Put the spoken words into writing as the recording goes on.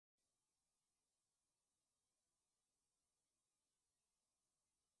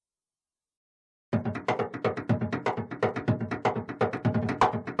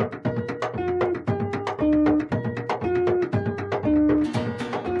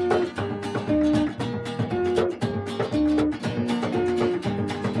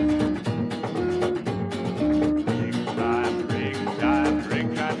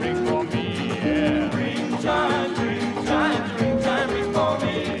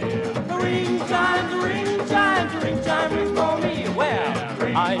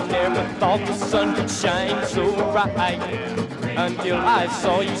thought the sun could shine so bright until I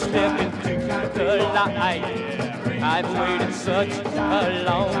saw you step into the light. I've waited such a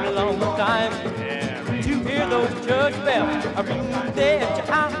long, long time to hear those church bells ring their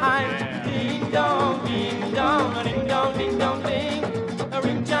chimes. Ding dong, ding dong, ding dong, ding dong, ding.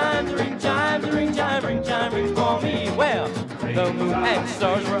 Ring chimes, ring chimes, ring chime, ring chime, ring for me. Well, the moon and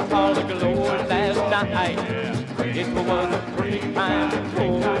stars were all aglow last night. It was a perfect time for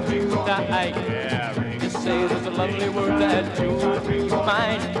you tonight. Just say those lovely words that you'll be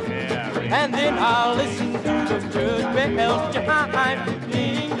mine, and then I'll listen to those church bells chime.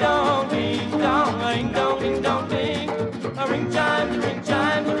 Ding dong, ding dong, ding dong, ding dong, ding. Ring chimes, ring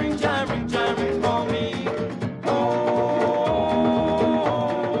chimes, ring chime, ring chime, ring for me.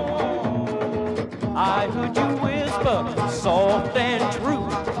 I heard you whisper, soft and true.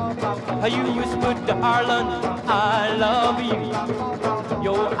 You whispered, darling, I love you.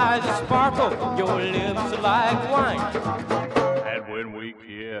 Your eyes sparkle, your lips like wine. And when we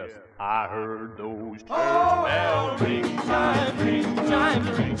kissed, I heard those church bells ring chimes, ring chimes,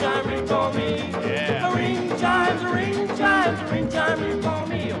 ring chime, ring for me. Yeah. Ring chimes, ring chimes, ring chime, ring for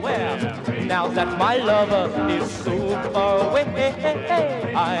me. Well, now that my lover is so far away,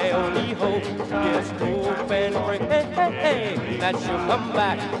 I only hope, yes, hope and pray that she'll come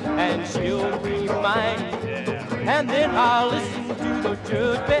back and she'll be mine. And then I'll listen to the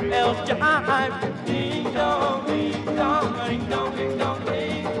church bells chime. Ding dong, ding dong, ding dong, ding dong,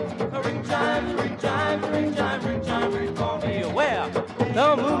 ding. Ring chimes, ring chimes, ring chimes, ring chimes, ring for me. Well,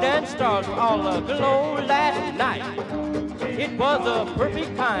 the moon and stars were all aglow last night. It was a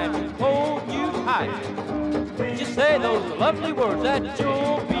perfect time to hold you tight. Just say those lovely words that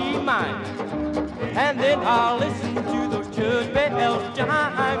you'll be mine, and then I'll listen to those church bells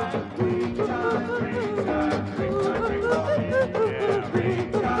chime.